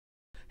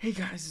Hey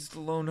guys, it's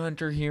the Lone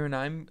Hunter here, and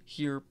I'm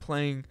here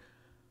playing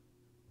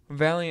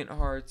Valiant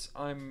Hearts.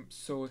 I'm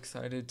so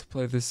excited to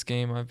play this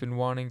game. I've been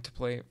wanting to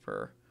play it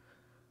for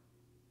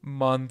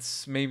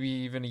months, maybe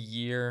even a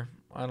year.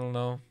 I don't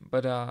know,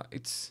 but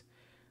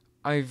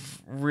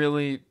I've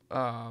really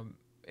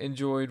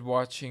enjoyed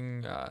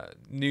watching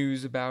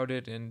news about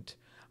it, and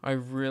I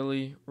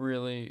really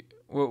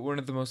one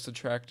of the most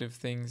attractive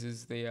things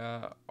is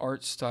the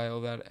art style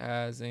that it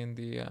has, and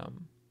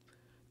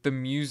the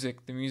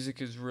music. The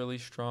music is really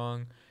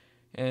strong,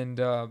 and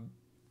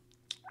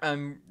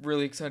I'm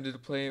really excited to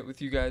play it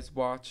with you guys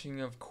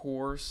watching, of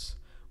course.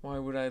 Why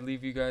would I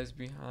leave you guys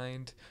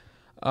behind?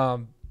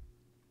 Um,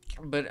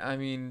 but I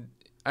mean,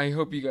 I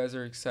hope you guys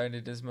are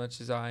excited as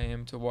much as I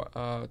am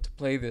to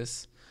play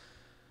this.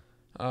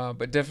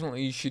 But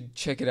definitely you should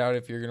check it out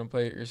if you're gonna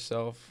play it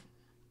yourself.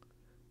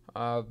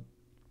 Uh,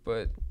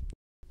 but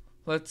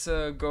let's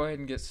go ahead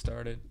and get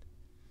started.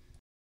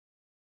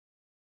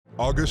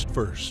 August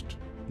 1st,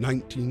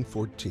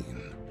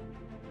 1914.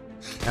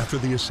 After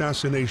the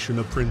assassination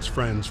of Prince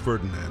Franz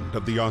Ferdinand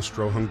of the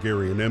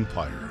Austro-Hungarian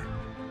Empire,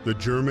 the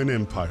German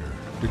Empire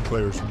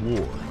declares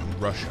war on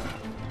Russia.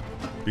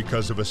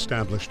 Because of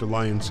established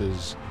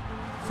alliances,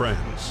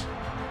 France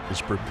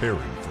is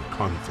preparing for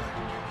conflict.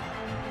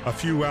 A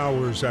few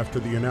hours after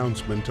the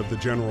announcement of the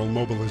general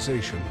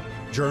mobilization,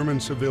 German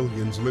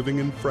civilians living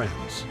in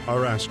France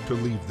are asked to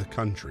leave the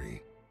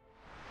country.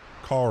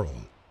 Karl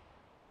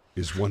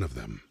is one of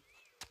them.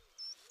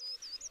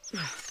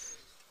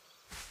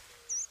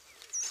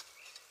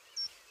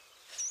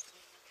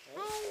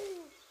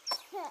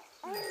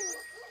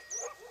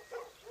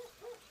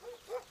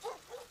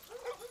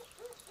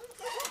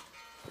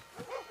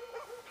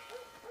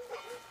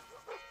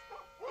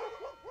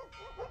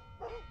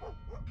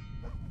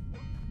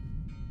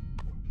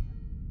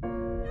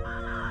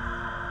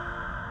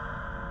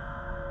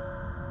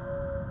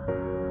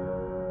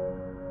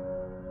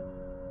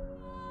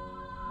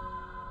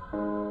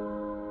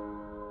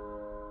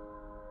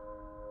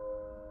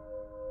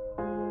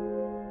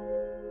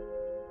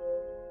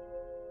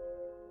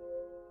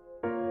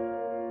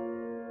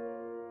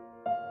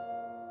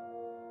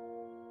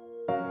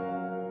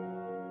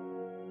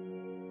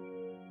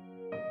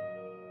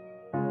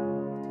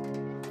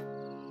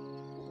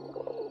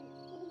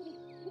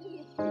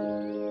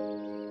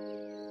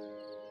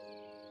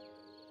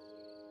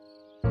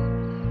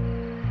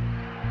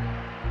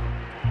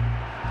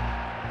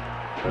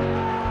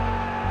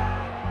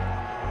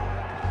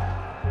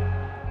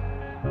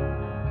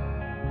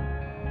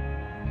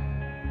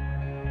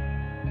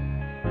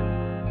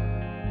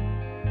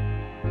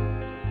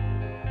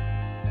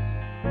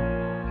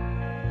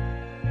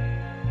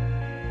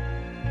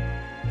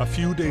 A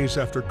few days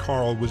after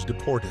Karl was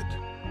deported,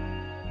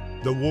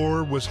 the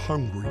war was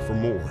hungry for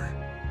more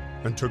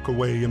and took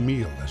away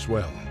Emil as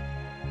well.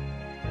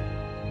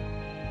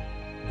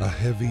 A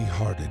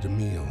heavy-hearted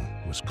Emil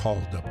was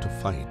called up to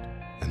fight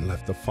and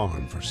left the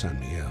farm for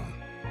Saint-Mihiel.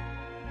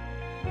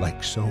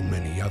 Like so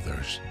many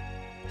others,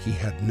 he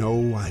had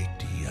no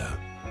idea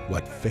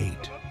what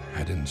fate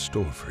had in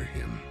store for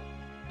him.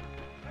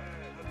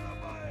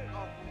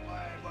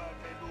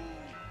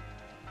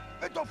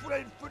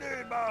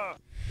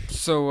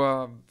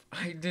 So,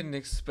 I didn't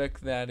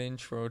expect that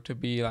intro to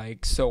be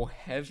like so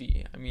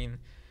heavy. I mean,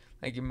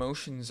 like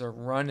emotions are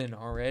running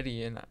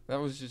already, and that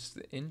was just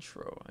the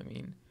intro. I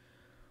mean,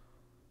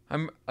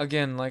 I'm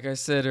again, like I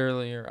said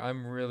earlier,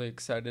 I'm really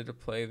excited to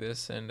play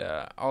this, and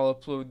I'll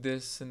upload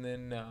this, and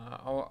then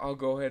I'll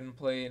go ahead and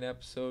play an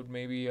episode.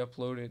 Maybe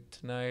upload it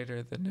tonight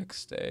or the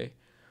next day.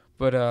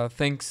 But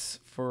thanks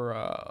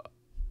for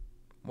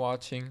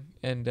watching,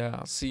 and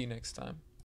I'll see you next time.